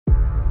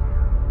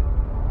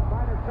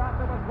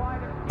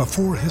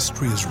Before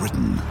history is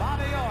written,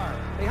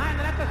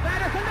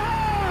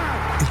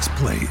 it's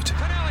played.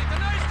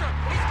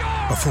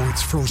 Before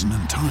it's frozen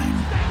in time,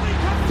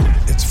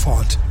 it's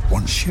fought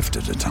one shift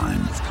at a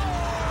time.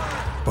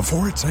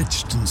 Before it's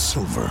etched in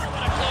silver,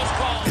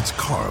 it's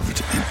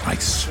carved in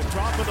ice.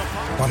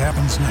 What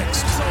happens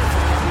next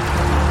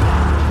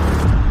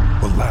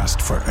will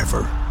last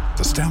forever.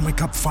 The Stanley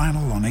Cup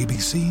Final on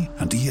ABC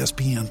and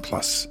ESPN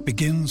Plus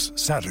begins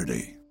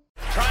Saturday.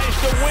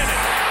 Tries to win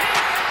it.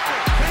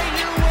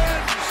 KU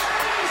wins.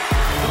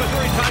 The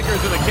Missouri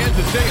Tigers and the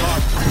Kansas City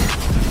Hawks.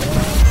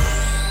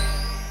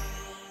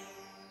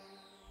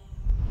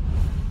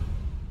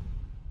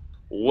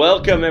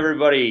 Welcome,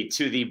 everybody,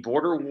 to the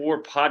Border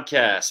War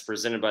podcast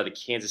presented by the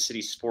Kansas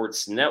City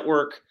Sports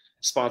Network,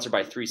 sponsored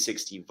by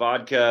 360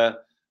 Vodka.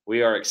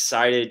 We are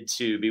excited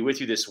to be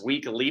with you this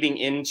week leading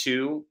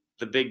into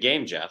the big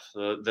game, Jeff.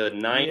 The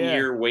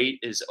 9-year wait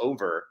is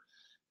over.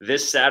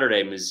 This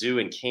Saturday,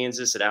 Mizzou and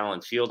Kansas at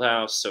Allen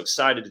Fieldhouse. So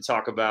excited to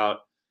talk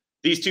about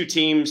these two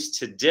teams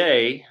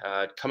today,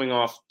 coming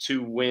off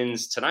 2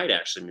 wins tonight,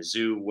 actually.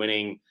 Mizzou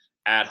winning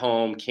at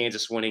home,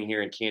 Kansas winning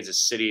here in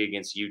Kansas City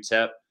against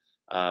UTEP.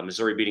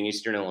 Missouri beating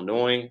Eastern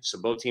Illinois. So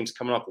both teams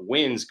coming off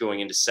wins going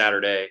into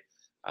Saturday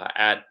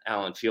at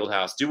Allen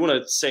Fieldhouse. Do want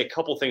to say a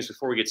couple things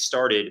before we get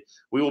started.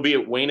 We will be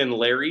at Wayne and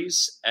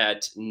Larry's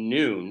at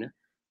noon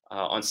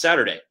on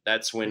Saturday.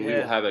 That's when we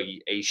will have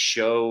a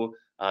show,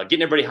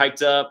 getting everybody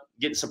hyped up,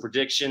 getting some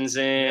predictions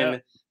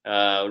in.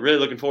 Really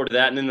looking forward to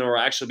that. And then there will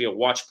actually be a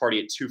watch party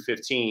at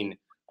 2:15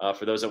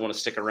 for those that want to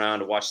stick around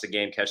to watch the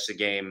game, catch the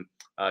game.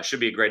 Should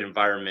be a great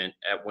environment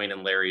at Wayne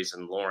and Larry's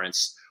in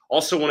Lawrence.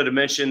 Also wanted to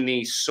mention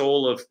the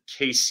Soul of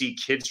KC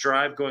Kids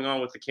Drive going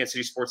on with the Kansas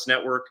City Sports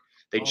Network.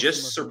 They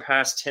just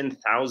surpassed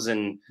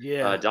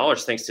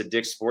 $10,000 thanks to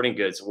Dick's Sporting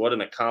Goods. What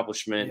an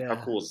accomplishment. Yeah.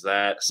 How cool is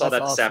that? I saw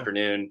that this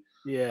afternoon.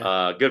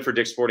 Yeah. Good for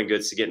Dick's Sporting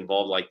Goods to get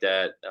involved like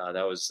that.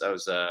 That was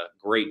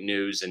great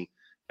news. And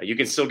you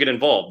can still get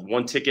involved.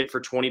 1 ticket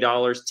for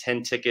 $20,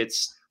 10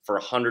 tickets for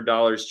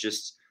 $100.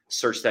 Just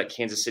search that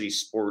Kansas City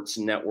Sports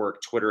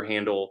Network Twitter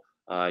handle,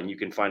 and you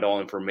can find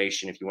all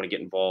information if you want to get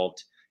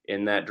involved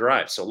in that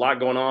drive. So a lot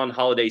going on,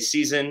 holiday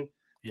season.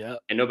 Yeah.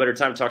 And no better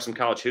time to talk some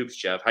college hoops,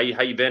 Jeff. How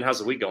you been? How's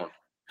the week going?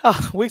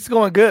 Week's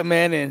going good,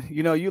 man. And,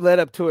 you led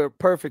up to it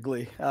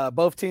perfectly.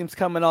 Both teams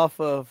coming off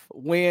of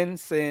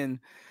wins, and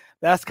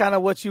that's kind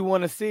of what you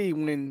want to see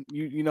when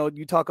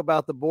you talk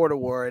about the border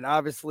war. And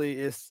obviously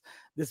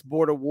this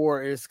border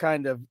war is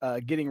kind of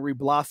getting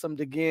reblossomed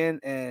again.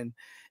 And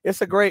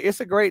it's a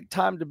great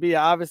time to be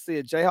obviously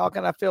a Jayhawk.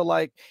 And I feel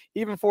like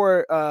even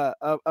for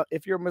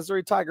if you're a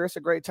Missouri Tiger, it's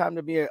a great time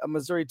to be a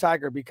Missouri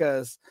Tiger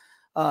because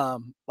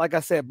like I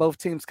said, both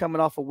teams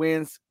coming off of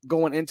wins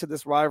going into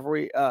this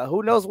rivalry.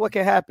 Who knows what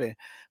can happen?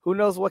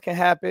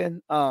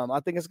 I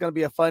think it's going to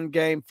be a fun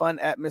game, fun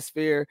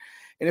atmosphere,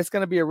 and it's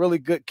going to be a really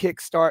good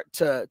kickstart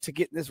to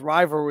get this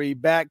rivalry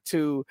back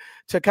to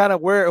kind of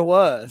where it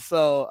was.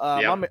 So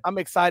I'm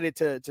excited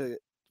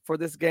for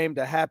this game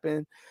to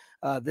happen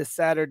this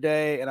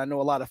Saturday, and I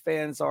know a lot of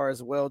fans are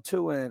as well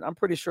too, and I'm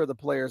pretty sure the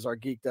players are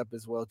geeked up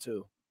as well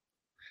too.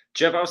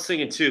 Jeff, I was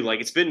thinking too, like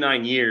it's been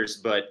 9 years,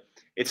 but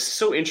it's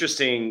so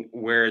interesting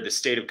where the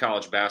state of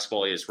college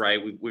basketball is, right?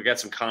 We've got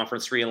some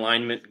conference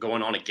realignment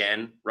going on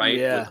again, right?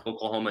 Yeah. With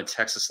Oklahoma and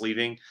Texas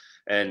leaving.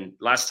 And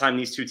last time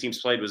these two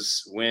teams played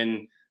was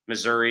when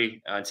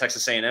Missouri and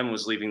Texas A&M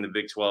was leaving the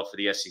Big 12 for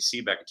the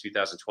SEC back in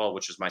 2012,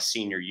 which was my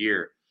senior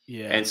year.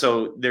 Yeah. And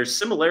so there's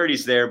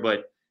similarities there,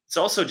 but it's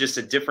also just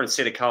a different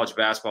state of college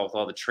basketball with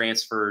all the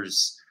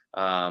transfers,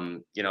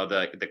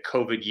 the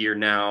COVID year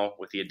now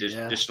with the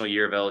additional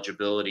year of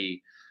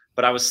eligibility.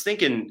 But I was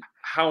thinking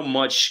how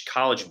much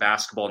college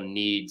basketball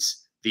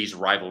needs these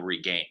rivalry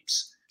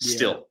games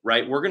still,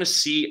 right?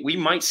 We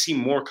might see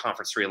more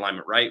conference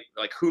realignment, right?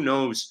 Like who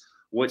knows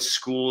what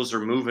schools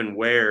are moving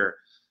where,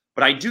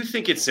 but I do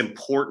think it's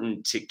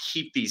important to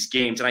keep these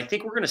games. And I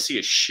think we're going to see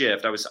a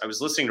shift. I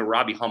was listening to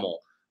Robbie Hummel,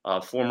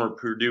 former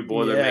Purdue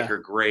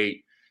Boilermaker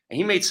great, and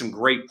he made some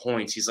great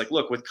points. He's like,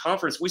 look, with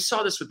conference, we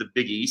saw this with the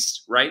Big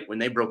East, right? When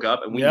they broke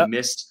up and we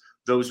missed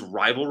those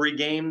rivalry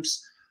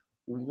games.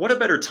 What a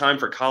better time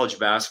for college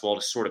basketball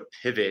to sort of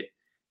pivot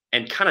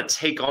and kind of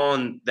take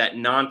on that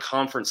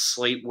non-conference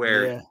slate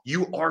where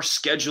you are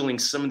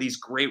scheduling some of these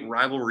great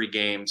rivalry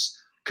games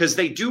because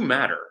they do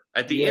matter.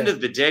 At the end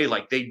of the day,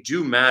 like they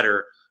do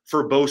matter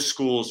for both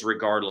schools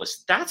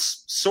regardless.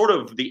 That's sort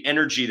of the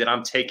energy that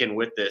I'm taking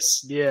with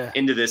this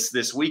into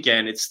this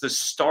weekend. It's the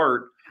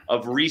start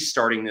of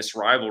restarting this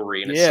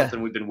rivalry, and it's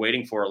something we've been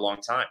waiting for a long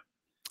time.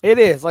 It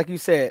is, like you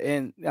said,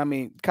 and I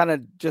mean, kind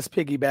of just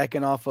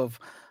piggybacking off of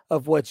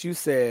what you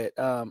said,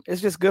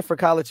 it's just good for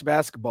college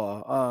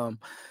basketball.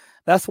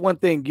 That's one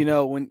thing,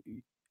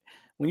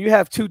 when you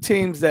have two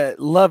teams that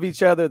love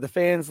each other, the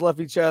fans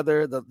love each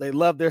other, they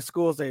love their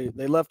schools, they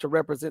love to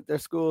represent their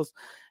schools.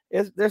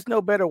 there's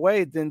no better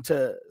way than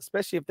to,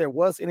 especially if there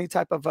was any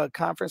type of a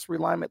conference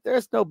realignment,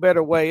 there's no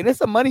better way. And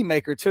it's a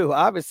moneymaker too,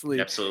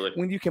 obviously. Absolutely.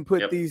 When you can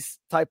put these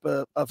type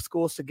of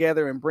schools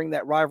together and bring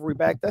that rivalry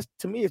back, that's,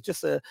 to me, it's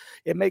just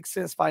it makes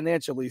sense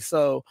financially.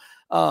 So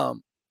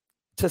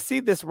to see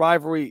this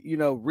rivalry,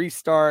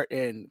 restart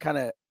and kind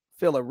of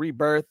feel a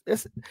rebirth,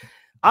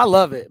 I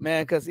love it,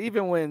 man, because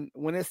even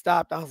when it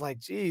stopped, I was like,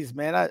 geez,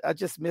 man, I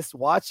just missed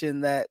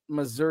watching that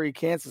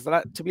Missouri-Kansas.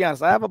 And to be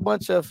honest, I have a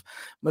bunch of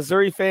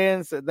Missouri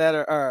fans that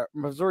are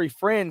Missouri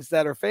friends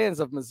that are fans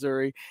of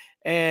Missouri,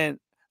 and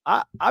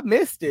I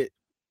missed it,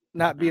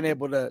 not being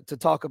able to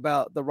talk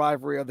about the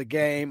rivalry of the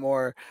game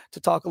or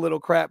to talk a little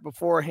crap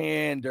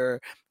beforehand.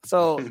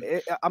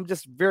 I'm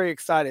just very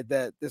excited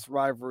that this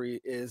rivalry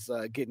is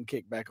getting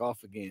kicked back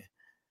off again.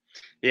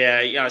 Yeah,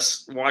 I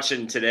was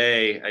watching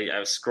today. I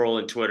was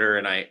scrolling Twitter,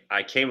 and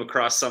I came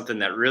across something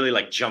that really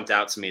jumped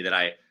out to me that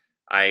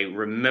I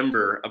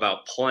remember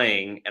about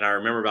playing, and I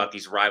remember about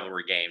these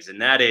rivalry games,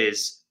 and that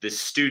is the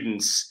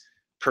students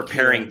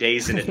preparing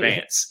days in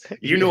advance.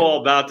 You know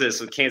all about this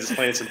with Kansas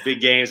playing some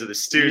big games, where the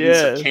students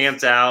have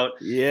camped out.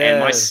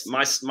 And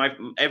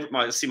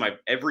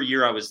every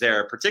year I was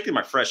there, particularly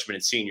my freshman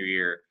and senior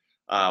year,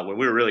 when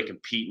we were really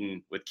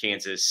competing with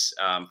Kansas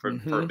for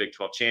a Big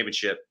 12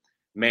 championship.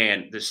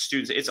 Man, the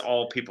students, it's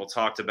all people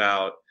talked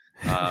about.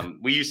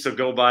 We used to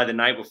go by the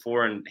night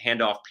before and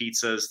hand off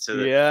pizzas to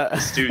the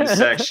student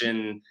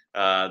section,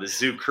 the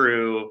zoo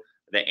crew,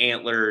 the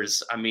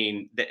Antlers. I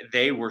mean,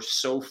 they were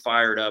so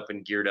fired up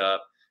and geared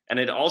up. And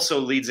it also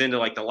leads into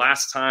the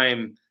last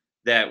time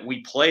that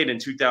we played in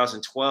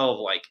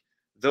 2012,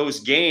 those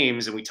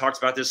games. And we talked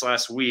about this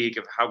last week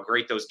of how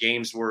great those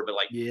games were, but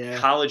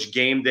College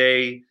game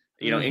day,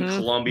 in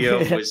Columbia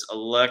was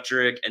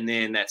electric. And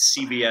then that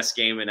CBS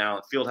game in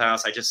Allen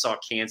Fieldhouse, I just saw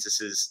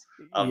Kansas's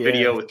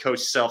video with Coach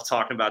Self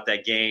talking about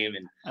that game.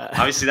 And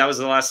obviously that was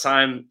the last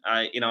time,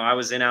 I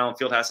was in Allen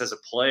Fieldhouse as a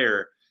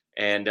player.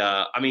 And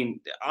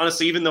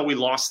honestly, even though we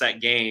lost that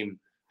game,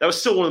 that was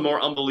still one of the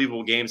more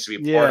unbelievable games to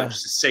be a part of,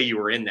 just to say you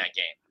were in that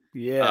game.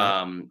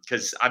 Yeah.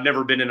 Because I've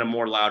never been in a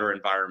more louder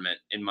environment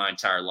in my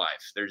entire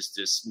life. There's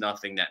just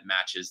nothing that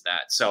matches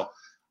that. So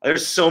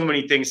there's so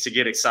many things to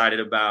get excited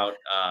about.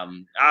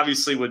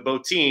 Obviously, with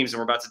both teams, and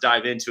we're about to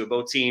dive into it,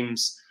 both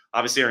teams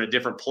obviously are in a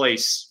different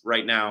place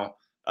right now,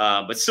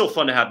 but still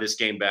fun to have this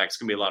game back. It's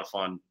going to be a lot of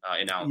fun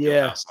in Allen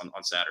Fieldhouse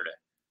on Saturday.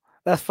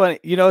 That's funny.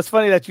 It's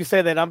funny that you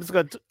say that.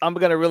 I'm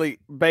gonna really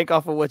bank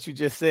off of what you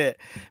just said,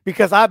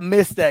 because I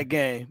missed that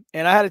game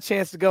and I had a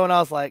chance to go, and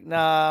I was like,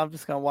 nah, I'm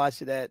just gonna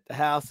watch it at the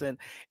house. And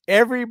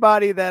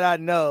everybody that I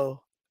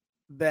know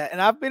and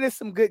I've been in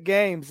some good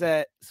games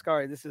this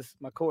is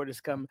my cord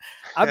is coming.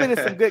 I've been in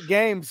some good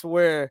games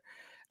where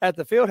at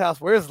the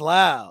Fieldhouse where it's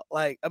loud.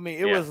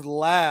 It was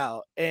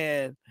loud,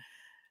 and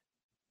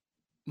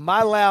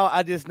my loud,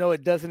 I just know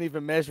it doesn't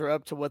even measure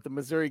up to what the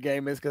Missouri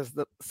game is, because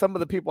some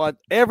of the people,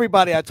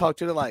 everybody I talked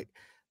to, they're like,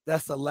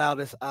 that's the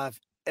loudest I've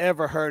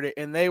ever heard it.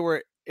 And they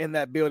were in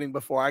that building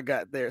before I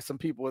got there. Some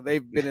people,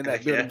 they've been in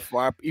that building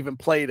before I even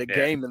played a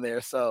game in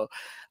there. So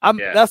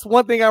that's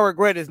one thing I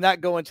regret, is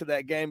not going to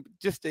that game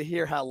just to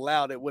hear how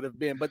loud it would have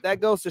been. But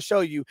that goes to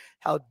show you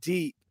how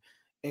deep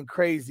and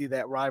crazy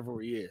that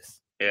rivalry is.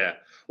 Yeah.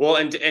 Well,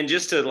 and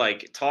just to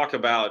talk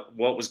about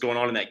what was going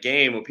on in that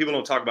game, what people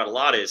don't talk about a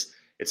lot is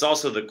it's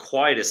also the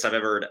quietest I've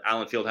ever heard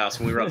Allen Fieldhouse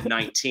when we were up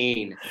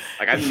 19.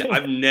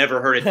 I've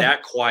never heard it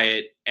that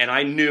quiet. And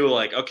I knew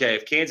okay,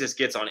 if Kansas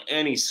gets on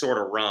any sort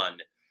of run,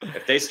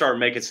 if they start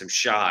making some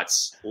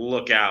shots,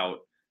 look out.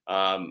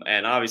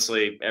 And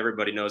obviously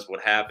everybody knows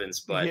what happens,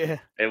 but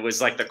it was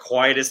the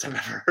quietest I've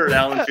ever heard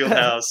Allen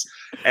Fieldhouse,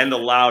 and the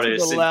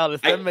loudest.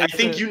 I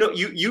think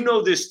you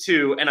know this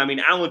too. And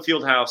Allen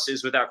Fieldhouse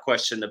is without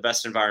question the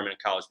best environment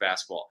in college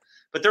basketball.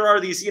 But there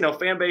are these,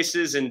 fan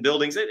bases and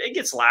buildings. It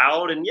gets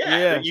loud, and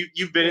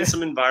you've been in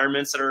some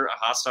environments that are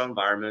hostile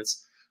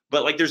environments.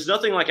 But there's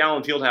nothing like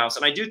Allen Fieldhouse.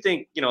 And I do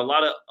think, a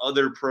lot of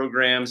other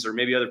programs or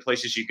maybe other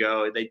places you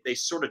go, they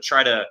sort of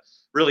try to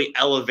really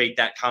elevate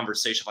that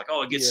conversation.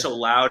 It gets so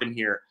loud in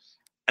here.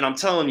 And I'm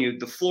telling you,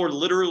 the floor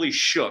literally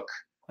shook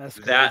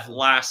that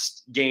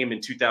last game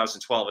in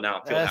 2012 in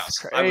Allen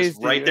Fieldhouse. I was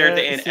right there at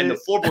the end, and the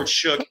floorboard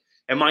shook,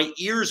 and my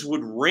ears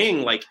would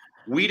ring.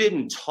 We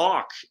didn't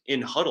talk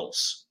in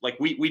huddles.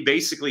 We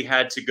basically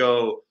had to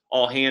go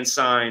all hand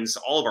signs,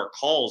 all of our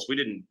calls. We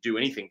didn't do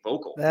anything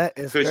vocal. That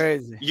is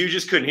crazy. You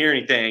just couldn't hear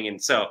anything.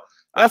 And so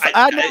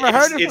I never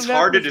heard it. It's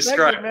hard to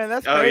describe. Man,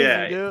 that's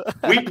crazy,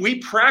 dude. we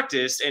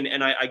practiced,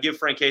 and I give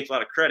Frank Haith a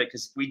lot of credit,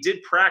 because we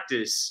did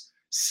practice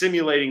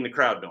simulating the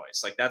crowd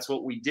noise. That's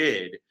what we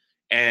did.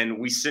 And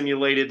we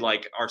simulated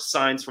our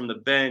signs from the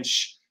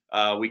bench.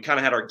 We kind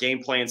of had our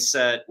game plan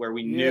set where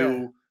we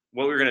knew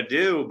what we were going to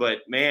do. But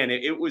man,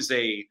 it was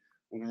a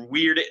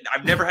weird.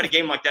 I've never had a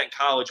game like that in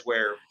college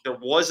where there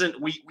wasn't.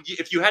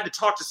 If you had to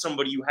talk to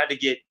somebody, you had to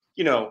get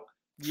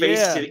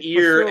face to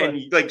ear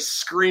and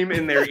scream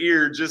in their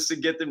ear just to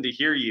get them to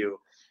hear you.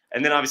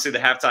 And then obviously the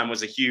halftime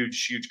was a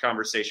huge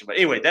conversation. But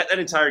anyway, that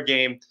entire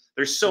game,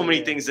 there's so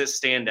many things that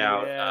stand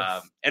out.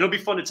 Yes. And it'll be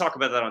fun to talk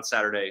about that on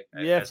Saturday.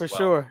 Yeah, for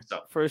sure.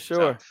 For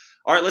sure.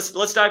 All right,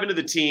 let's dive into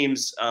the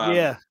teams.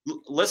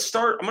 Let's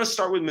start. I'm going to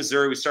start with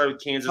Missouri. We started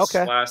with Kansas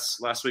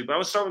last week, but I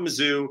want to start with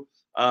Mizzou.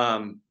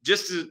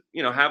 Just to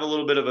have a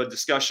little bit of a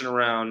discussion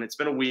around. It's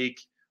been a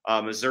week.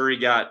 Missouri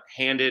got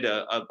handed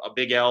a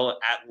big L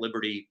at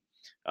Liberty.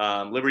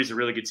 Liberty's a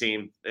really good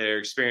team. They're an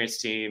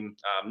experienced team.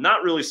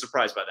 Not really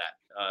surprised by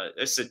that.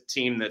 It's a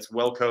team that's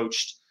well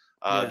coached.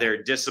 They're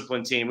a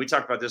disciplined team. We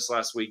talked about this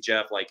last week,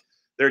 Jeff. Like,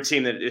 they're a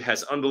team that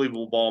has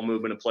unbelievable ball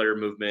movement and player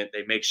movement.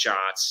 They make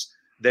shots.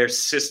 Their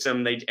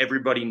system,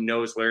 everybody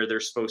knows where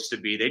they're supposed to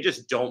be. They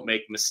just don't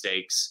make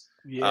mistakes.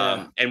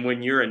 And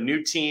when you're a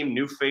new team,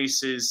 new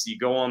faces, you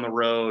go on the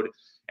road.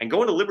 And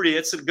going to Liberty,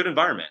 it's a good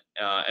environment.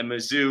 And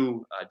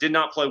Mizzou did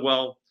not play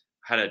well,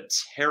 had a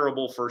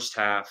terrible first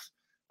half.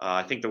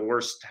 I think the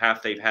worst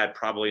half they've had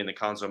probably in the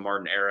Conzo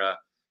Martin era,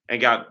 and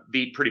got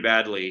beat pretty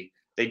badly.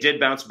 They did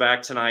bounce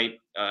back tonight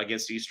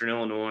against Eastern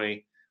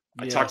Illinois.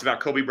 I talked about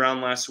Kobe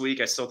Brown last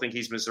week. I still think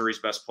he's Missouri's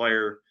best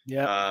player.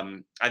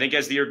 I think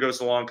as the year goes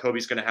along,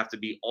 Kobe's going to have to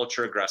be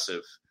ultra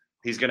aggressive.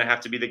 He's going to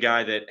have to be the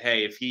guy that,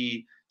 hey, if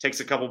he takes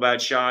a couple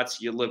bad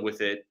shots, you live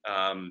with it.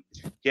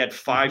 He had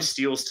 5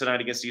 steals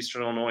tonight against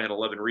Eastern Illinois, had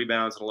 11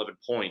 rebounds and 11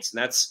 points.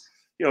 And that's,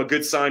 a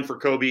good sign for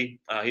Kobe.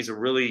 He's a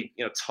really,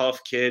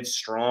 tough kid,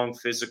 strong,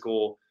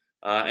 physical,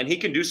 and he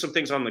can do some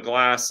things on the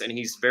glass, and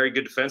he's very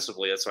good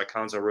defensively. That's why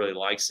Conzo really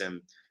likes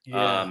him.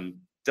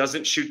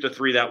 Doesn't shoot the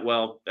 3 that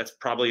well. That's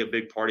probably a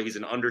big part. He's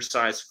an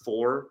undersized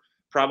 4,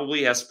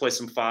 probably has to play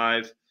some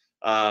 5.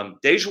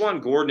 Dejuan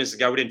Gordon is the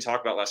guy we didn't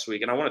talk about last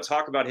week, and I want to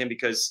talk about him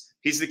because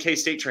he's the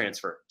K-State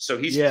transfer. So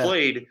he's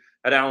played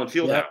at Allen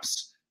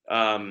Fieldhouse.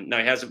 Now,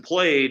 he hasn't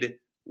played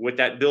with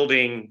that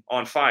building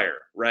on fire,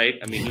 right?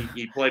 I mean,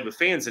 he played with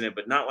fans in it,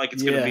 but not like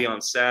it's going to be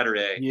on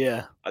Saturday.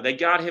 They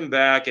got him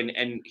back,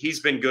 and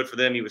he's been good for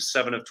them. He was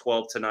 7 of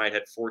 12 tonight,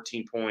 had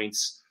 14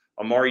 points.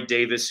 Amari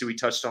Davis, who we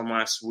touched on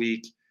last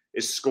week,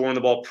 is scoring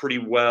the ball pretty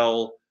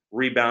well,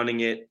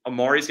 rebounding it.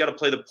 Amari's got to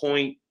play the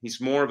point. He's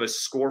more of a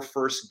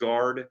score-first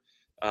guard,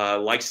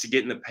 likes to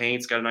get in the paint.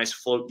 He's got a nice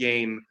float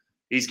game.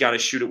 He's got to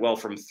shoot it well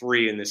from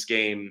 3 in this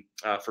game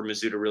for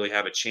Mizzou to really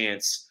have a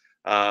chance.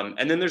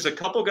 And then there's a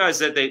couple guys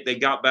that they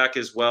got back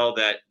as well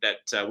that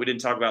we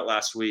didn't talk about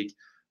last week.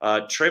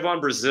 Trayvon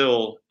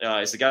Brazil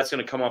is the guy that's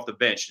going to come off the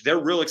bench. They're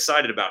real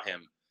excited about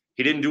him.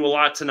 He didn't do a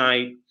lot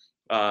tonight.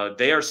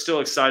 They are still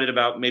excited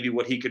about maybe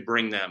what he could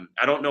bring them.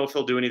 I don't know if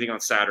he'll do anything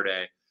on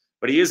Saturday,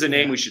 but he is a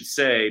name we should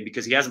say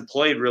because he hasn't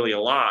played really a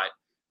lot.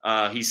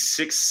 He's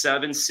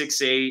 6'7",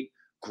 6'8",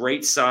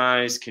 great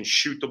size, can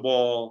shoot the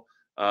ball.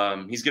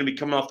 He's going to be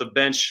coming off the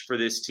bench for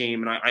this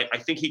team, and I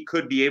think he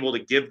could be able to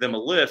give them a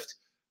lift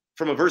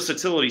from a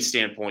versatility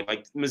standpoint.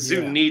 Like,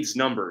 Mizzou needs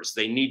numbers.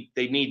 They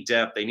need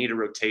depth. They need a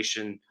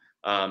rotation.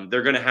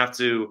 They're going to have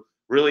to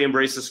really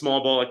embrace the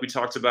small ball like we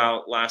talked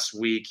about last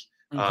week.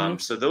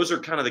 So those are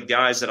kind of the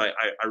guys that I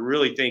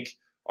really think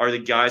are the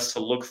guys to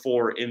look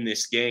for in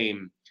this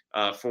game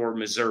for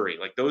Missouri.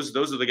 Like, those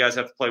are the guys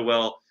that have to play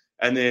well.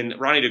 And then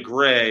Ronnie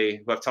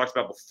DeGray, who I've talked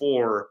about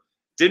before,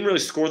 didn't really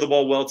score the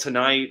ball well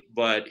tonight,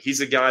 but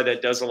he's a guy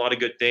that does a lot of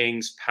good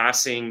things,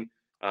 passing.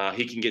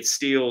 He can get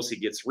steals. He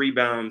gets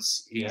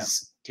rebounds. He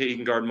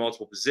can guard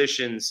multiple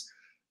positions.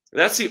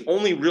 That's the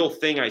only real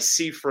thing I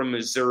see from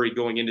Missouri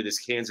going into this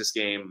Kansas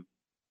game.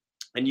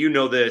 And you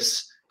know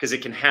this because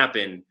it can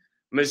happen.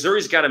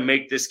 Missouri's got to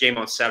make this game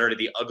on Saturday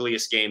the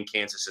ugliest game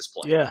Kansas has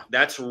played.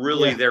 That's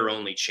really their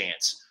only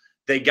chance.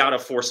 They got to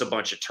force a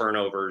bunch of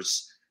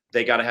turnovers.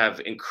 They got to have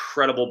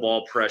incredible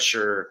ball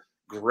pressure,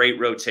 great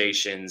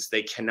rotations.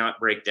 They cannot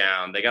break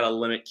down. They got to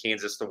limit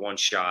Kansas to 1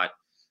 shot.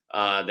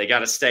 They got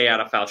to stay out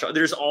of foul trouble.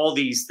 There's all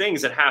these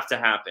things that have to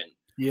happen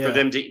for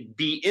them to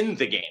be in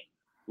the game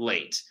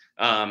late.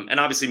 And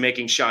obviously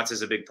making shots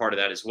is a big part of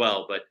that as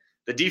well. But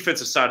the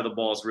defensive side of the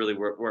ball is really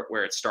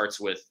where it starts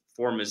with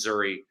for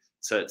Missouri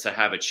to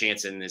have a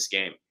chance in this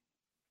game.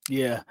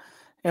 Yeah.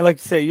 And like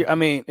you say, I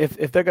mean,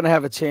 if they're going to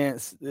have a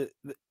chance,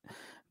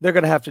 they're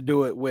going to have to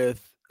do it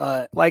with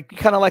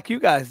like you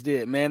guys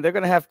did, man. They're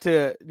going to have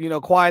to,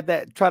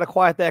 try to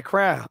quiet that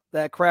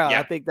crowd.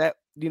 I think that,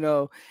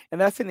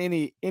 and that's in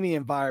any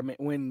environment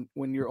when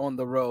you're on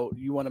the road,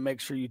 you want to make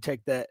sure you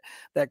take that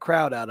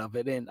crowd out of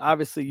it. And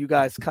obviously you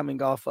guys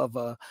coming off of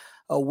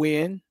a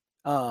win,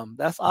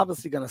 that's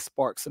obviously going to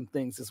spark some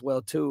things as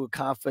well too,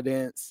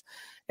 confidence.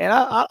 And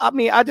I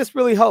mean, I just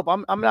really hope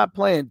I'm not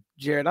playing,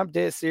 Jared. I'm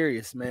dead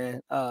serious,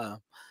 man.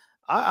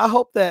 I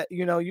hope that,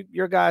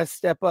 your guys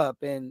step up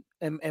and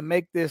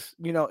make this,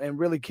 and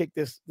really kick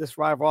this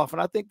rival off.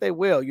 And I think they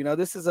will.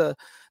 This is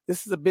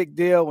a big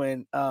deal.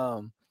 And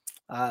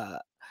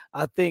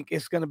I think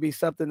it's going to be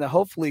something that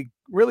hopefully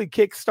really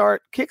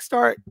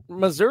kickstart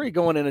Missouri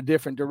going in a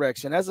different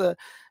direction as a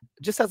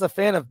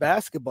fan of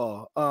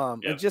basketball,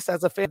 and just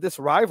as a fan of this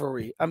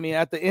rivalry. I mean,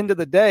 at the end of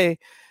the day,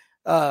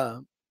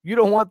 you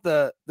don't want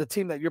the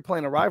team that you're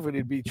playing a rivalry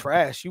to be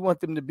trash. You want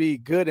them to be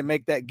good and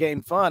make that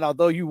game fun,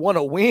 although you want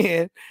to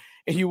win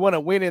and you want to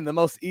win in the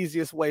most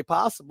easiest way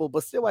possible.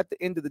 But still, at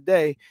the end of the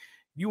day,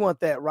 you want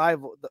that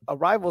rival. A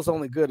rival's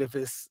only good if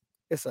it's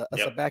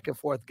a back and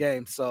forth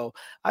game. So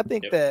I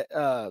think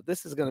that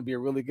this is going to be a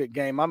really good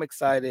game. I'm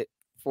excited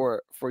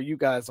for you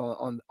guys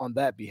on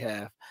that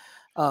behalf.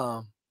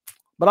 But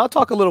I'll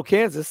talk a little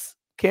Kansas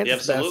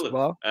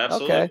basketball.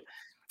 Absolutely. Okay.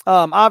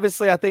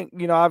 Obviously, I think,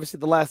 obviously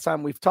the last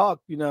time we've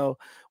talked,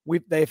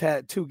 they've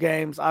had 2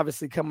 games,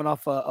 obviously coming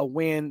off a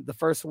win, the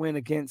first win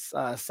against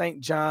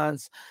St.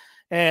 John's.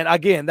 And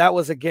again, that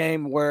was a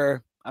game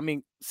where,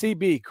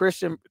 CB,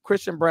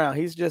 Christian Brown,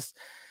 he's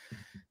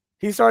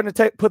starting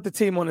to put the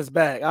team on his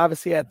back.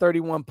 Obviously, he had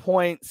 31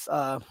 points,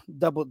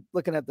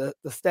 looking at the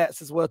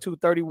stats as well, too,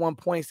 31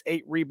 points,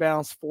 8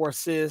 rebounds, 4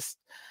 assists.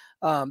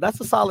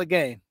 That's a solid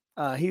game.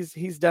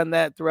 He's done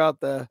that throughout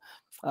the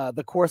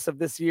course of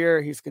this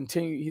year. He's been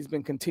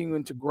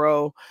continuing to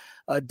grow.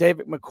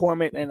 David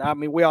McCormick,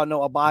 and we all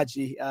know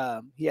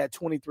Abaji. He had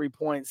 23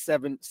 points,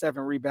 seven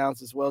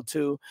rebounds as well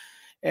too,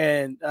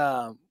 and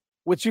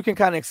which you can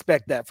kind of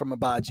expect that from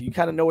Abaji. You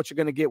kind of know what you're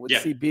going to get with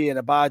CB and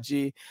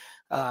Abaji.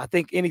 I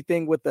think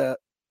anything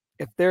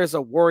if there's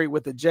a worry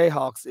with the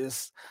Jayhawks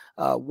is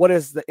what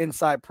is the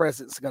inside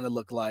presence going to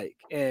look like,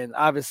 and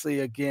obviously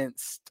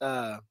against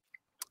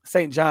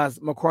St. John's,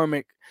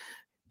 McCormick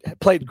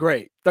played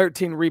great.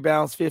 13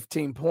 rebounds,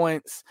 15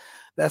 points.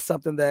 That's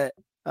something that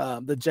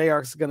the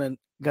Jayhawks are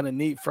gonna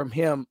need from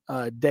him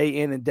day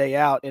in and day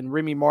out. And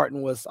Remy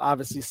Martin was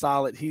obviously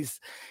solid. He's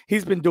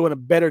been doing a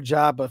better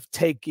job of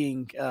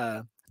taking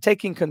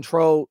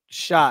controlled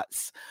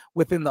shots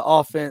within the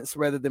offense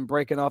rather than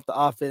breaking off the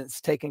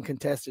offense, taking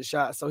contested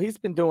shots. So he's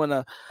been doing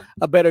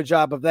a better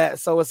job of that.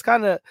 So it's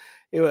kind of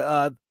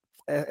as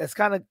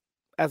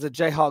a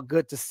Jayhawk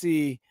good to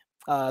see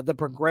the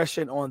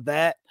progression on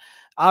that.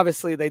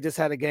 Obviously, they just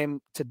had a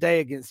game today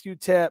against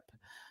UTEP.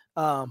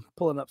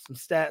 Pulling up some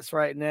stats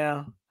right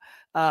now.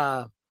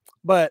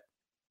 But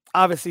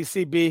obviously,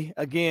 CB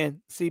and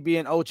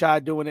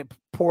Ochai doing it,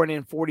 pouring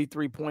in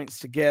 43 points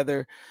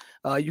together.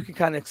 You can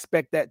kind of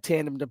expect that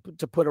tandem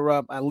to put her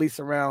up at least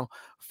around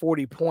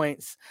 40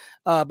 points.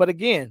 But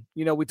again,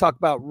 we talked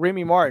about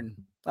Remy Martin.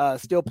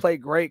 Still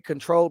played great,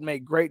 controlled,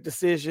 made great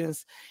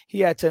decisions. He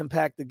had to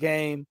impact the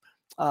game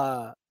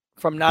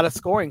from not a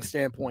scoring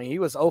standpoint. He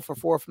was 0 for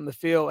 4 from the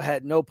field,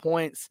 had no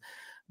points,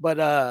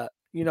 but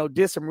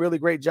did some really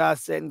great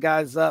jobs setting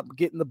guys up,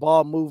 getting the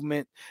ball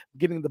moving,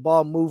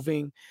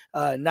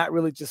 not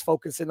really just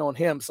focusing on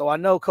him. So I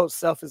know Coach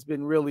Self has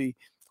been really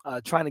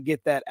trying to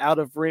get that out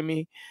of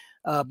Remy.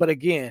 But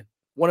again,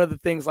 one of the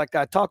things like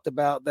I talked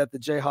about that the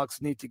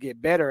Jayhawks need to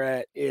get better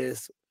at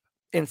is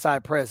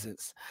inside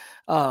presence.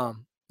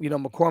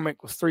 McCormick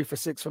was 3 for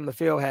 6 from the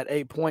field, had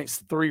 8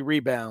 points, 3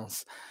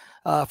 rebounds.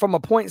 From a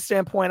point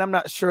standpoint, I'm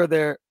not sure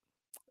they're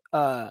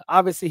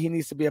obviously he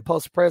needs to be a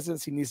post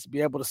presence. He needs to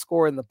be able to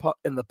score in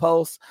the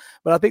post.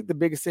 But I think the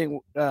biggest thing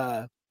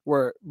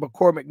where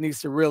McCormick needs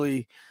to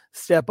really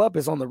step up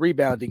is on the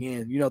rebounding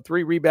end.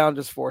 3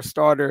 rebounders for a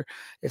starter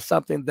is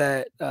something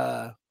that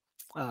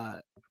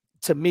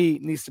to me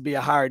needs to be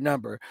a higher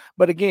number.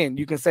 But again,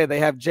 you can say they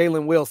have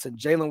Jalen Wilson.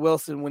 Jalen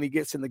Wilson, when he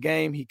gets in the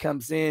game, he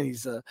comes in.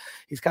 He's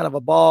kind of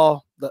a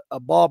ball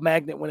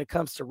magnet when it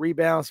comes to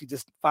rebounds. He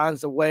just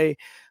finds a way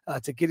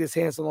to get his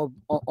hands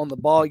on the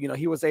ball.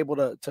 He was able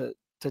to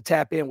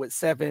tap in with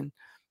 7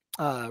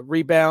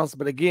 rebounds.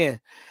 But again,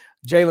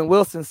 Jalen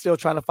Wilson's still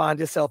trying to find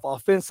himself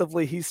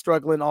offensively. He's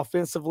struggling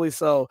offensively.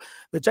 So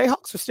the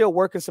Jayhawks are still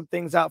working some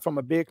things out from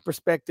a big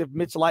perspective.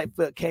 Mitch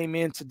Lightfoot came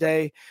in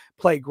today,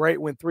 played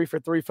great, went 3 for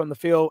 3 from the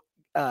field,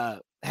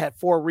 had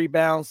 4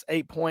 rebounds,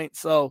 8 points.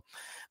 So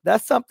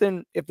that's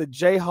something, if the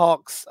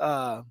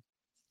Jayhawks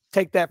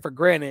take that for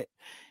granted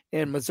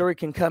and Missouri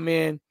can come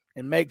in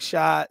and make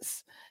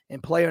shots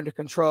and play under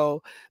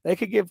control, they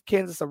could give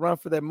Kansas a run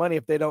for their money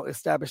if they don't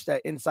establish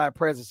that inside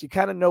presence. You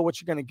kind of know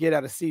what you're going to get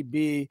out of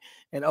CB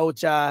and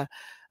Ochai,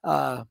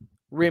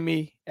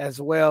 Remy as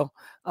well.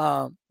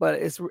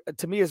 But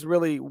to me, it's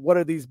really, what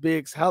are these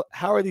bigs? How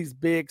are these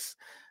bigs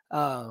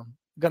going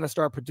to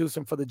start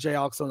producing for the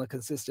Jayhawks on a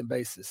consistent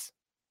basis?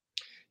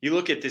 You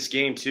look at this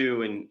game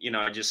too, and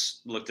I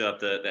just looked up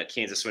that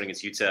Kansas win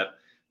against UTEP.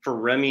 For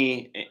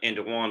Remy and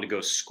DeJuan to go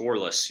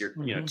scoreless,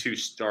 you're 2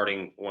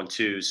 starting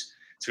 1-2s.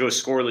 To go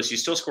scoreless, you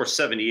still score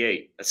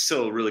 78. That's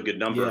still a really good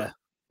number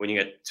when you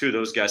get 2 of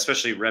those guys,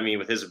 especially Remy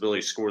with his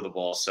ability to score the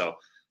ball. So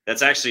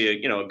that's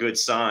actually a good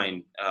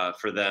sign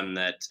for them.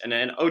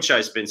 And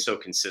Ochai's been so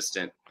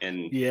consistent,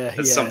 and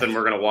that's something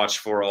we're going to watch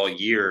for all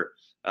year.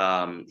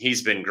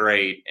 He's been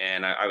great,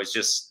 and I was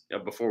just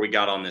before we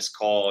got on this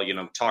call,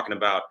 talking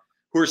about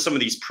who are some of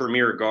these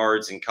premier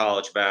guards in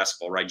college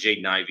basketball, right?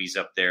 Jaden Ivey's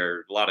up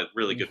there. A lot of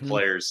really good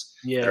players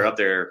that are up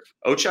there.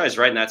 Ochai's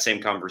right in that same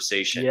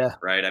conversation,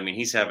 right?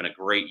 He's having a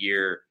great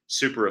year,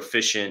 super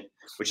efficient,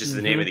 which is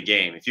the name of the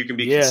game. If you can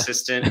be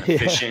consistent,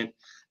 efficient,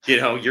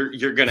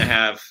 you're going to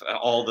have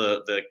all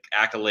the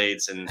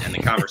accolades and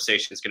the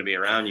conversation is going to be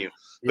around you.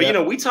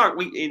 But,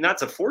 we not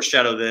to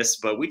foreshadow this,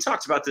 but we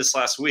talked about this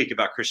last week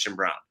about Christian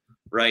Brown,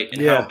 right?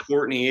 And how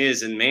important he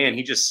is. And, man,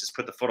 he just has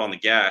put the foot on the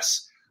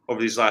gas over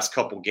these last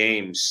couple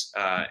games,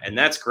 and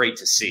that's great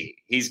to see.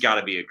 He's got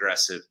to be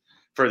aggressive.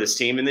 for this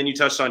team. And then you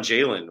touched on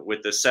Jalen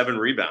with the 7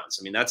 rebounds.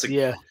 I mean,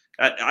 yeah.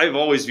 I've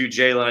always viewed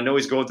Jalen. I know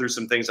he's going through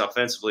some things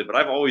offensively, but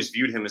I've always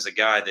viewed him as a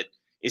guy that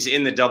is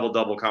in the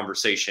double-double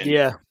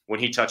conversation when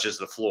he touches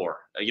the floor.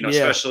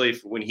 Especially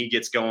when he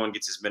gets going,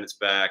 gets his minutes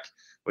back,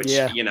 which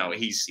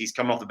he's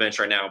coming off the bench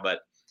right now, but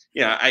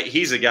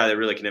he's a guy that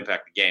really can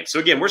impact the game. So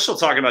again, we're still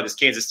talking about this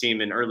Kansas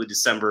team in early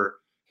December.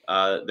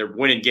 They're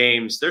winning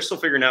games. They're still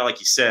figuring out, like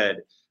you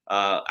said.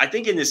 I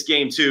think in this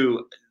game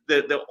too,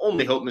 the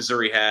only hope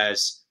Missouri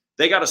has,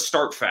 they got to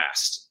start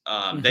fast.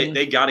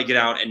 They got to get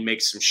out and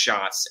make some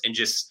shots and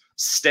just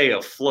stay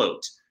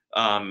afloat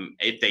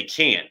if they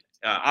can.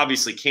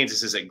 Obviously,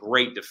 Kansas is a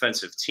great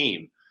defensive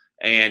team,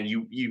 and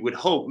you would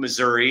hope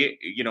Missouri,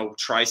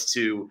 tries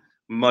to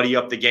muddy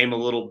up the game a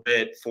little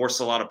bit, force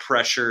a lot of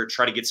pressure,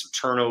 try to get some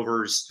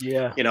turnovers.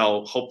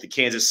 Hope that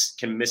Kansas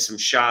can miss some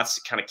shots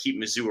to kind of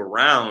keep Mizzou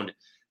around.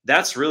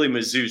 That's really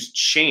Mizzou's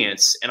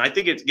chance, and I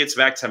think it gets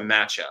back to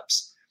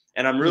matchups.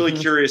 And I'm really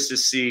curious to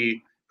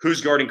see who's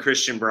guarding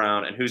Christian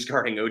Brown and who's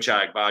guarding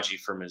Ochai Agbaji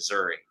for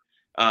Missouri.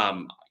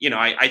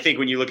 I think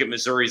when you look at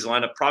Missouri's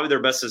lineup, probably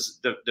their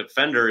best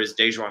defender is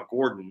Dejuan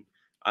Gordon.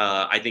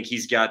 I think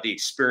he's got the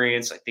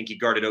experience. I think he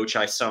guarded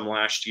Ochai some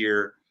last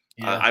year.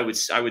 I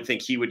would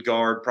think he would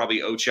guard probably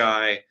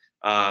Ochai.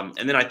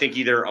 And then I think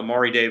either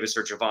Amari Davis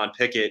or Javon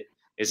Pickett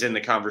is in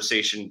the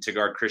conversation to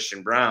guard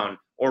Christian Brown,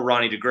 or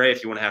Ronnie DeGray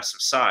if you want to have some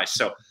size.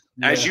 So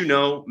as you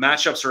know,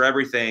 matchups are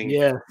everything.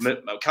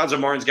 Cuonzo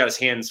Martin's got his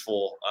hands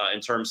full in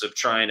terms of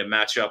trying to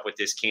match up with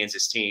this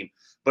Kansas team.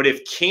 But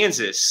if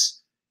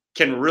Kansas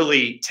can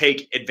really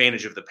take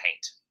advantage of the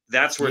paint,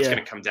 that's where it's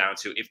going to come down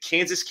to. If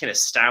Kansas can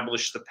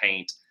establish the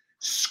paint,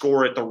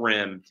 score at the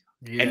rim,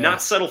 and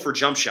not settle for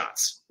jump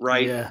shots,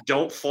 right?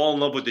 Don't fall in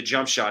love with the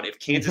jump shot. If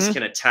Kansas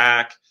can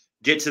attack,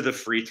 get to the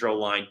free throw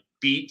line,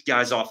 beat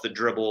guys off the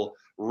dribble,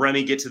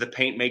 Remy get to the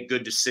paint, make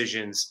good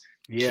decisions,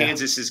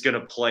 Kansas is going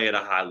to play at a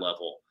high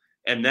level.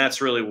 And that's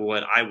really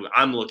what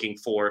I'm looking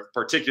for,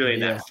 particularly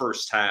in that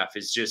first half,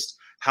 is just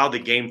how the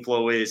game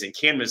flow is. And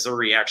can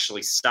Missouri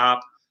actually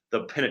stop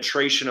the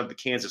penetration of the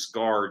Kansas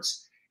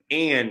guards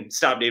and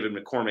stop David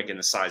McCormick and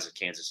the size of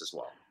Kansas as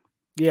well?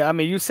 Yeah, I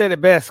mean, you said it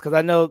best, because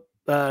I know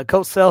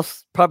Coach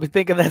Self's probably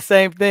thinking that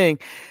same thing,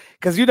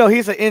 because,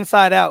 he's an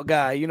inside-out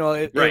guy.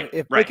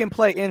 If they can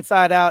play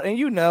inside-out,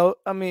 and,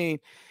 I mean,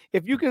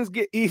 if you can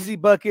get easy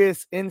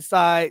buckets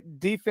inside,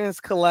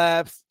 defense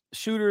collapse,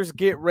 shooters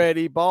get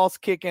ready, balls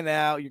kicking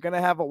out, you're going to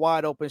have a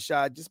wide open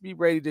shot. Just be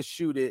ready to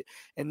shoot it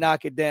and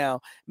knock it down.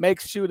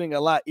 Makes shooting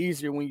a lot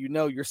easier when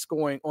you're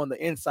scoring on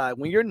the inside.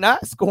 When you're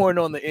not scoring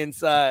on the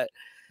inside,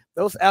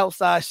 those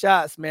outside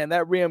shots, man,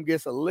 that rim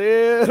gets a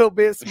little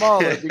bit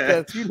smaller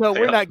because,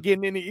 we're not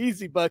getting any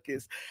easy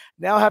buckets.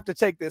 Now I have to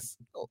take this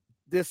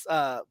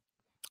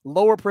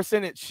lower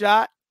percentage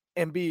shot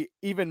and be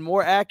even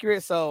more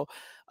accurate. So,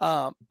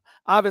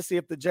 obviously,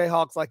 if the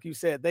Jayhawks, like you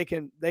said, they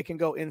can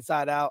go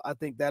inside out, I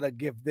think that'll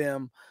give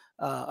them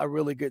a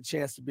really good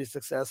chance to be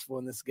successful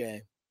in this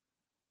game.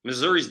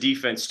 Missouri's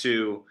defense,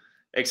 too,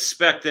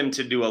 expect them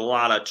to do a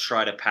lot of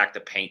try to pack the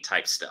paint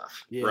type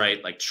stuff,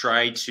 right? Like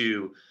try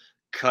to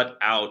cut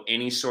out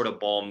any sort of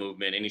ball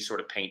movement, any sort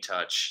of paint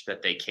touch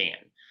that they can.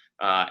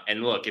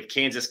 And look, if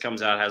Kansas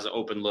comes out, has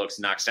open looks,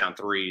 knocks down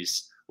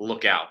threes,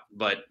 look out.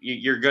 But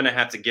you're going to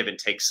have to give and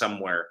take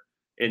somewhere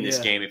in this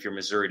game if you're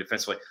Missouri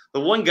defensively. The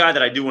one guy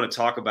that I do want to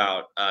talk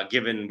about,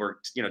 given we're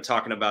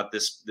talking about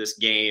this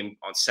game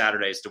on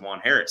Saturday, is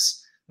DeJuan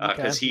Harris,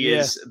 because he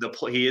is the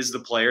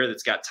player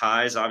that's got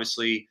ties,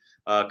 obviously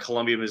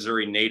Columbia,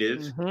 Missouri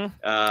native,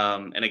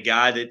 and a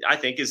guy that I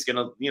think is going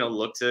to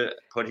look to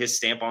put his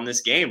stamp on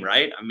this game,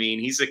 right? I mean,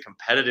 he's a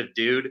competitive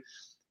dude,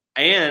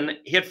 and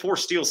he had 4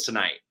 steals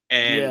tonight,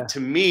 and to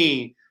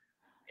me,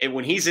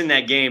 when he's in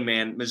that game,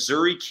 man,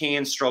 Missouri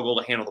can struggle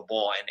to handle the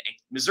ball. And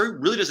Missouri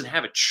really doesn't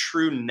have a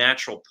true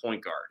natural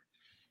point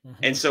guard.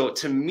 And so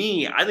to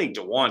me, I think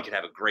DeJuan could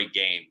have a great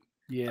game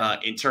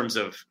in terms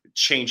of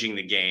changing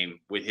the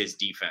game with his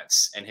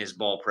defense and his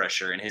ball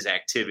pressure and his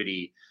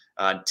activity,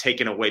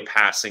 taking away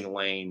passing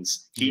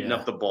lanes, heating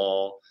up the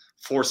ball,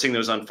 forcing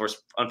those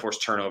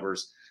unforced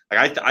turnovers.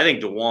 Like I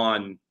think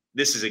DeJuan,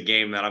 this is a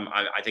game that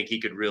I think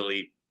he could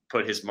really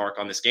put his mark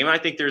on this game. And I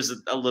think there's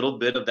a little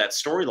bit of that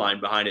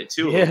storyline behind it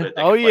too. A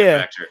little bit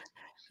factor.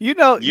 You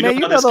know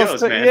how this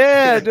goes, man.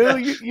 Yeah,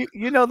 dude.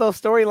 you know those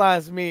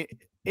storylines mean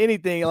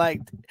anything. Like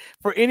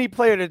for any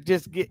player to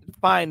just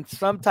find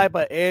some type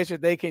of edge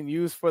that they can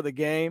use for the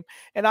game.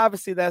 And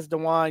obviously that's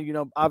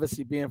DeJuan,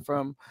 obviously being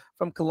from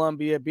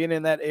Columbia, being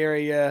in that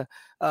area,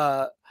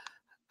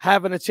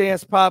 having a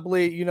chance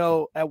probably,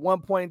 at one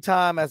point in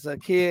time as a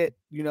kid,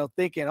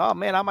 thinking, oh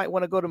man, I might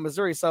want to go to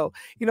Missouri. So,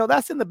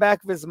 that's in the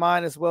back of his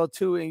mind as well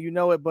too. And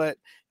it, but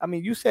I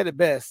mean, you said it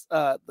best.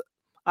 I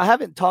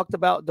haven't talked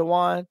about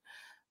DeJuan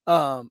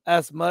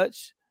as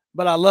much,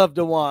 but I love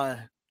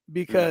DeJuan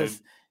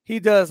because he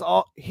does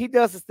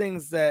the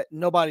things that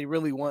nobody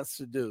really wants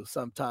to do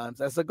sometimes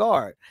as a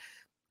guard.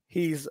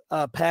 He's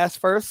a pass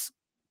first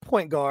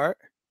point guard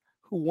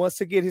who wants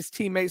to get his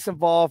teammates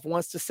involved,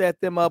 wants to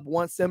set them up,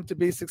 wants them to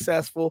be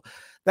successful.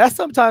 That's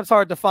sometimes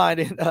hard to find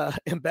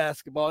in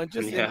basketball and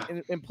just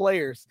in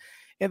players.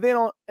 And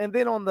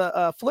then on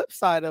the flip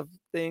side of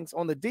things,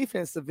 on the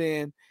defensive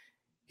end,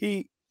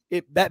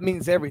 that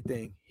means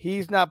everything.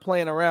 He's not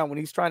playing around when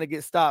he's trying to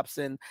get stops.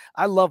 And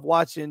I love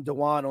watching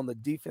DeJuan on the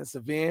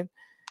defensive end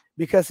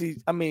because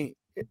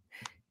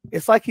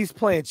it's like he's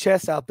playing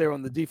chess out there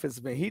on the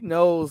defensive end. He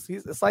knows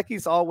it's like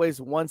he's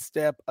always one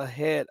step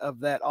ahead of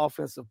that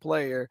offensive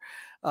player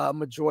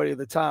majority of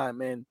the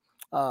time. And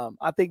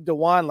I think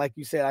DeJuan, like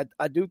you said,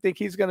 I do think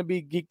he's going to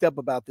be geeked up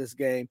about this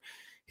game.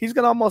 He's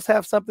going to almost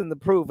have something to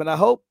prove. And I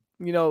hope,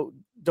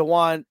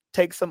 DeJuan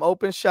takes some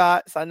open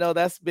shots. I know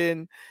that's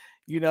been,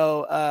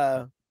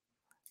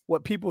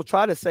 what people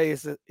try to say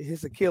is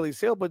his Achilles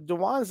heel, but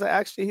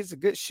DeJuan's he's a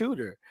good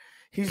shooter.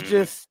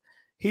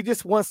 He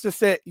just wants to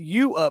set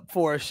you up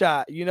for a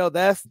shot.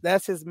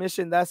 That's his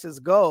mission. That's his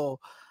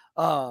goal.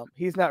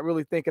 He's not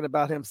really thinking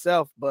about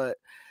himself, but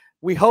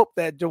we hope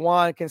that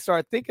DeJuan can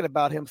start thinking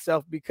about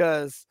himself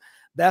because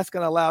that's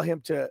going to allow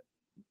him to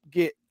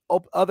get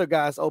other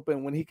guys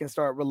open when he can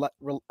start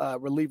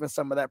relieving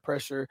some of that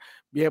pressure,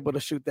 be able to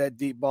shoot that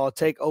deep ball,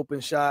 take open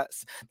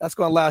shots. That's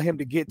going to allow him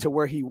to get to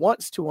where he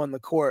wants to on the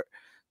court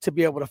to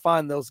be able to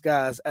find those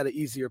guys at an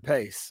easier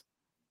pace.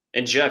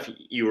 And Jeff,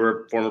 you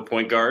were a former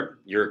point guard.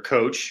 You're a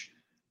coach.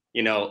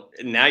 Now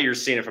you're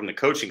seeing it from the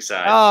coaching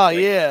side. Oh,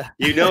 yeah.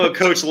 A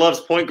coach loves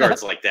point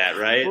guards like that,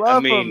 right?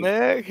 Love them,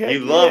 man.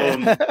 You love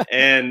them.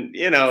 And,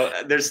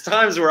 there's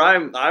times where I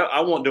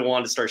want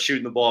DeJuan to start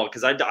shooting the ball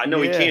because I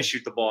know he can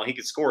shoot the ball and he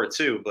can score it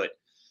too. But,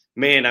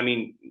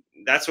 man,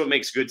 that's what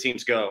makes good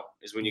teams go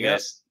is when you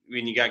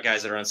got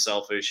guys that are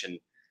unselfish and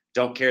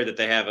don't care that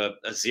they have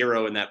a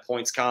 0 in that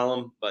points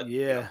column. But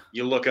you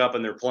look up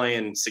and they're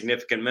playing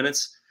significant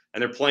minutes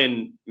and they're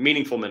playing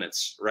meaningful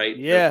minutes, right?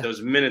 Yeah.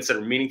 Those minutes that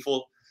are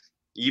meaningful.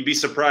 You'd be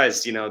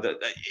surprised,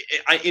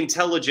 that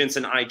intelligence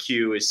and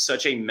IQ is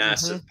such a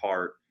massive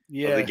part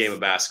of the game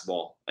of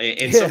basketball.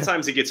 And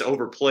sometimes it gets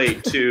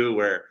overplayed too,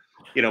 where,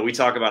 we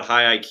talk about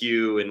high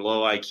IQ and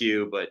low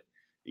IQ, but,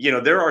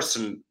 there are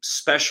some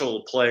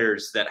special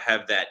players that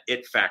have that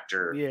it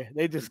factor. Yeah,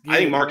 they just I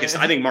think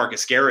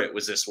Marcus Garrett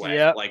was this way.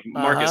 Yep. Like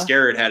Marcus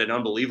Garrett had an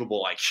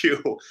unbelievable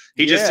IQ.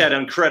 He just had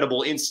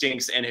incredible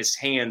instincts and his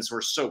hands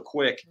were so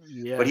quick,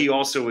 but he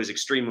also was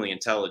extremely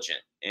intelligent.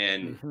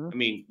 And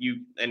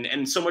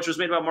and so much was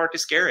made about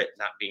Marcus Garrett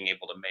not being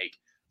able to make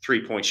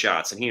 3-point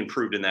shots, and he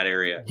improved in that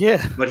area.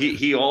 Yeah. But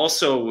he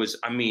also was,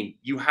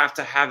 you have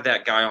to have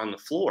that guy on the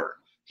floor.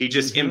 He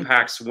just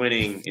impacts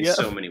winning in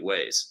so many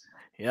ways.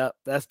 Yep,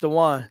 that's the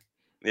one.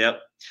 Yep.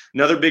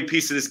 Another big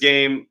piece of this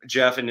game,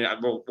 Jeff, and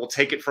we'll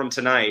take it from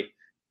tonight,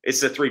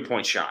 it's the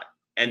 3-point shot.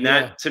 And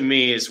that, to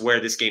me, is where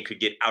this game could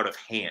get out of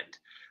hand.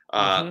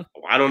 I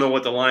don't know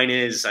what the line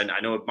is. I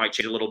know it might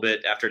change a little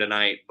bit after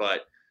tonight,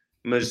 but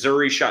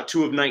Missouri shot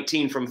 2 of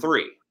 19 from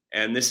 3.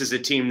 And this is a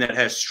team that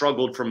has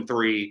struggled from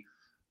 3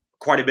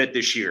 quite a bit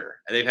this year.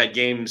 And they've had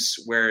games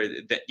where,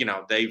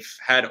 they've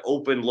had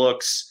open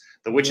looks.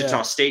 The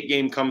Wichita State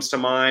game comes to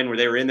mind where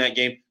they were in that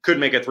game, could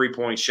make a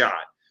 3-point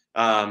shot.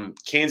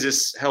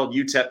 Kansas held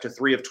UTEP to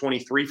 3 of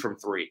 23 from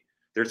 3.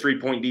 Their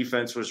 3-point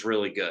defense was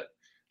really good.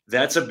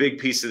 That's a big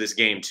piece of this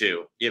game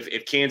too.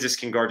 If Kansas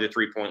can guard the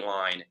 3-point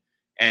line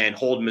and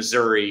hold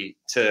Missouri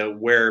to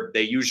where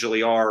they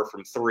usually are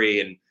from 3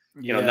 and,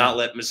 not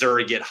let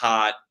Missouri get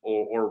hot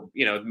or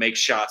make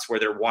shots where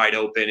they're wide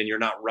open and you're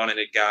not running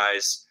at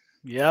guys.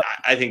 Yeah,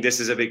 I think this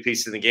is a big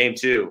piece of the game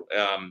too.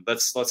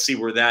 Let's see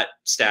where that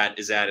stat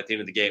is at the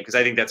end of the game because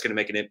I think that's going to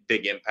make a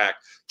big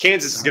impact.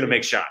 Kansas is going to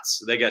make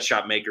shots. They got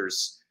shot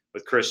makers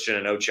with Christian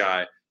and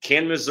Ochai.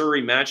 Can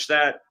Missouri match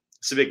that?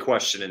 It's a big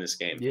question in this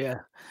game. Yeah,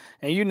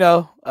 and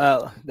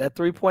that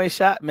 3-point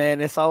shot,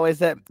 man, it's always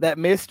that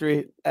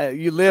mystery.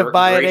 You live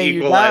by it and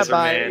you die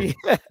by it.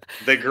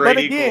 The great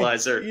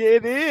equalizer. Yeah,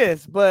 it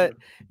is. But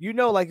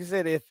like you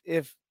said,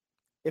 if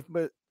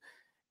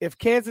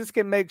Kansas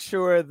can make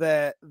sure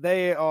that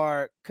they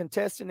are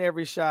contesting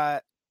every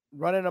shot,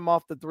 running them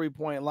off the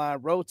 3-point line,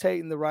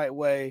 rotating the right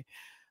way,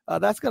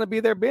 that's going to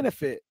be their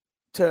benefit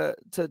to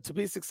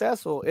be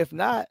successful. If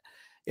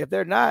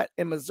they're not,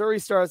 and Missouri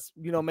starts,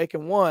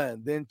 making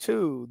 1, then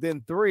 2,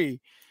 then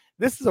 3,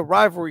 this is a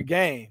rivalry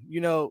game.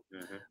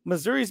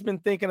 Missouri's been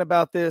thinking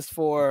about this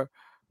for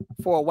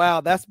a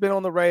while. That's been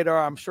on the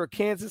radar. I'm sure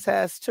Kansas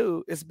has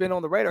too. It's been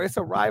on the radar. It's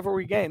a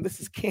rivalry game. This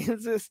is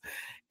Kansas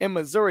and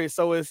Missouri.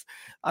 So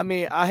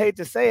I hate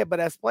to say it, but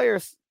as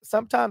players,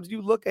 sometimes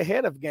you look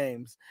ahead of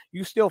games.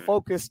 You still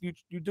focus.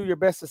 You do your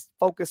best to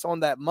focus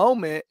on that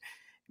moment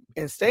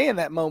and stay in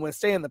that moment,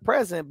 stay in the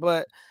present.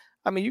 But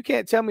you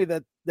can't tell me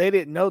that they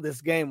didn't know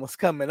this game was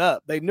coming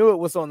up. They knew it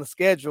was on the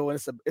schedule,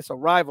 and it's a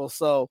rival.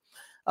 So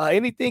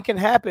anything can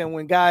happen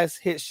when guys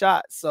hit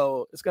shots.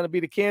 So it's going to be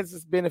the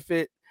Kansas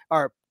benefit,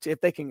 or if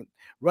they can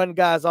run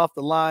guys off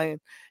the line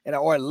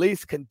or at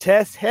least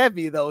contest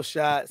heavy those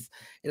shots.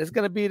 And it's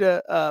going to be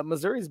the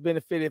Missouri's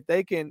benefit if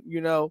they can,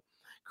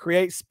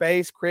 create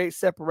space, create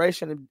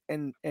separation,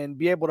 and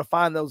be able to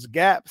find those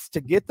gaps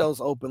to get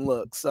those open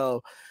looks.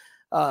 So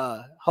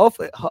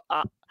Hopefully,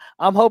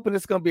 I'm hoping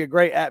it's going to be a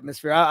great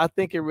atmosphere. I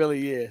think it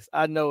really is.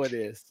 I know it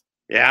is.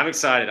 Yeah, I'm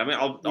excited. I mean,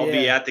 I'll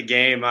be at the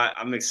game.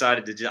 I'm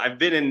excited to. I've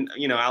been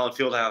in Allen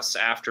Fieldhouse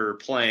after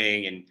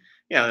playing, and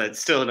it's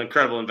still an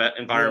incredible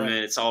environment.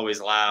 Yeah. It's always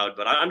loud,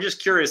 but I'm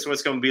just curious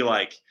what's going to be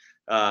like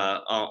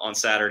on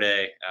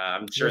Saturday.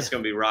 I'm sure it's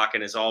going to be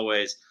rocking as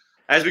always.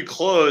 As we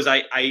close,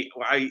 I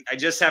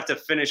just have to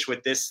finish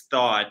with this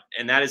thought,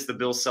 and that is the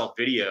Bill Self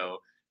video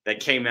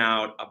that came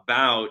out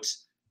about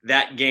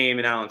that game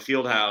in Allen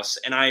Fieldhouse,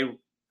 and I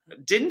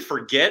didn't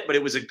forget, but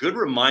it was a good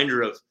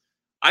reminder of.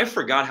 I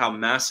forgot how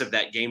massive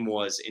that game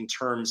was in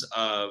terms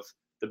of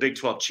the Big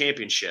 12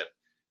 championship,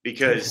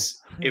 because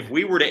if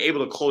we were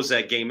able to close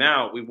that game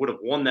out, we would have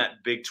won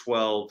that Big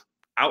 12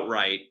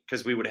 outright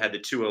because we would have had the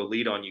 2-0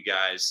 lead on you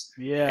guys.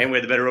 Yeah. And we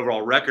had the better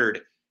overall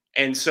record.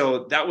 And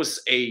so that was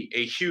a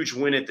huge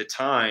win at the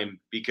time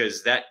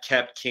because that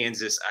kept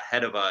Kansas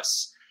ahead of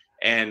us.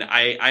 And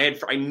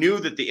I knew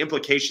that the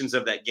implications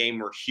of that game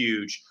were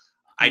huge.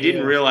 I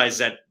didn't realize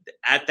that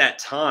at that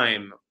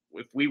time,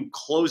 if we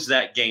closed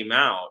that game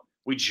out,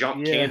 we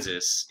jumped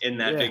Kansas in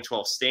that Big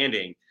 12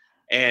 standing.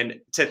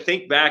 And to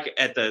think back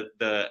at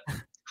the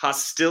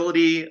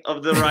hostility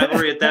of the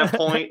rivalry at that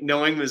point,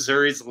 knowing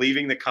Missouri's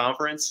leaving the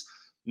conference,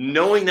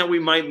 knowing that we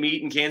might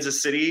meet in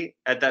Kansas City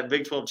at that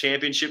Big 12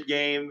 championship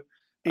game,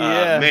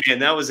 man,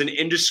 that was an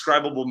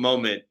indescribable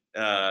moment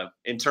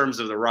in terms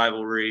of the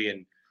rivalry.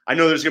 And I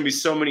know there's going to be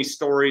so many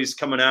stories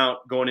coming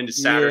out going into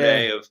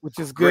Saturday of which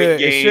is great good.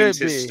 games,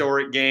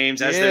 historic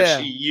games.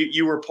 As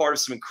you were part of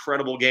some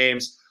incredible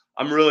games.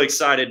 I'm really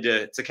excited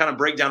to kind of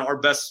break down our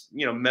best,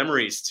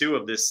 memories too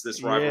of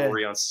this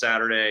rivalry on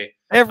Saturday.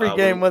 Every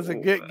game was a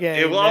good game.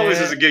 It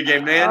always was a good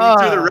game, man. You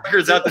threw the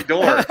records out the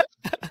door.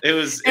 It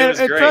was great.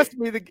 And trust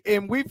me,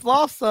 and we've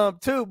lost some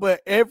too,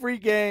 but every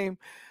game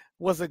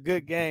was a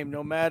good game,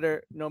 no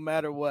matter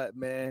what,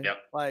 man. Yep.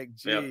 Like,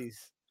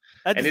 geez.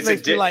 Yep. And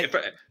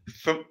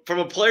it's from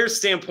a player's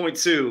standpoint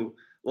too,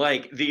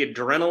 like the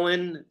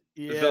adrenaline,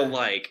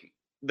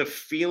 the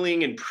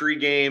feeling in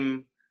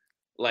pregame.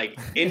 Like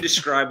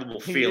indescribable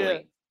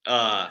feeling.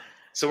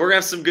 So we're gonna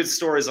have some good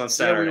stories on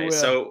Saturday.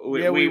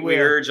 We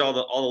urge all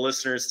the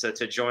listeners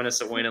to join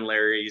us at Wayne and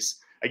Larry's.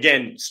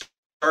 Again,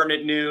 starting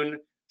at noon,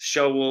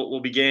 show will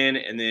begin,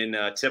 and then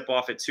tip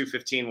off at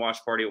 2:15.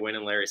 Watch party at Wayne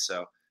and Larry's.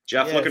 So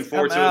Jeff, looking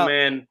forward to it,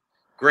 man.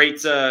 Great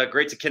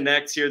to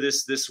connect here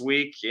this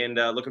week, and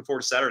looking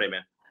forward to Saturday,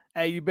 man.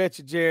 Hey, you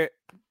betcha, Jared.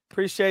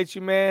 Appreciate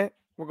you, man.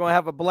 We're gonna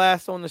have a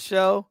blast on the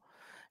show.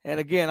 And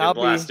again,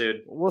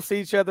 we'll see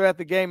each other at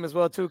the game as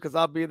well too, because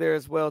I'll be there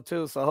as well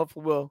too. So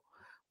hopefully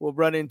we'll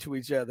run into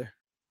each other.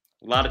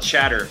 A lot of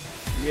chatter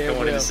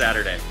going into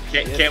Saturday.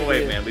 Can't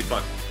wait, man. It'll be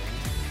fun.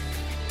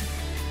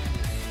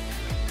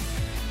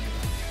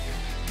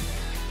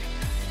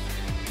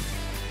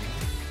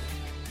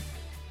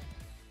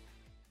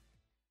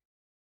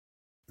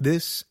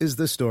 This is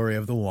the story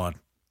of the one.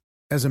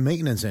 As a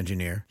maintenance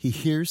engineer, he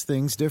hears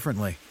things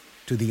differently.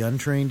 To the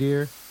untrained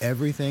ear,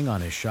 everything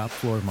on his shop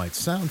floor might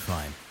sound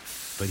fine,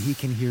 but he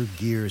can hear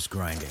gears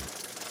grinding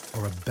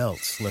or a belt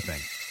slipping.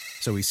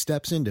 So he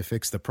steps in to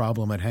fix the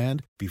problem at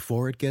hand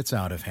before it gets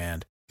out of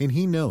hand. And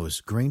he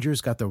knows Grainger's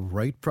got the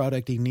right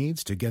product he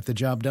needs to get the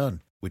job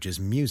done, which is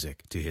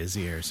music to his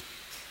ears.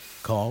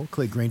 Call,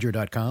 click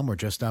Grainger.com, or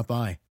just stop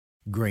by.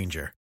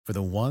 Grainger, for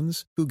the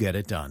ones who get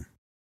it done.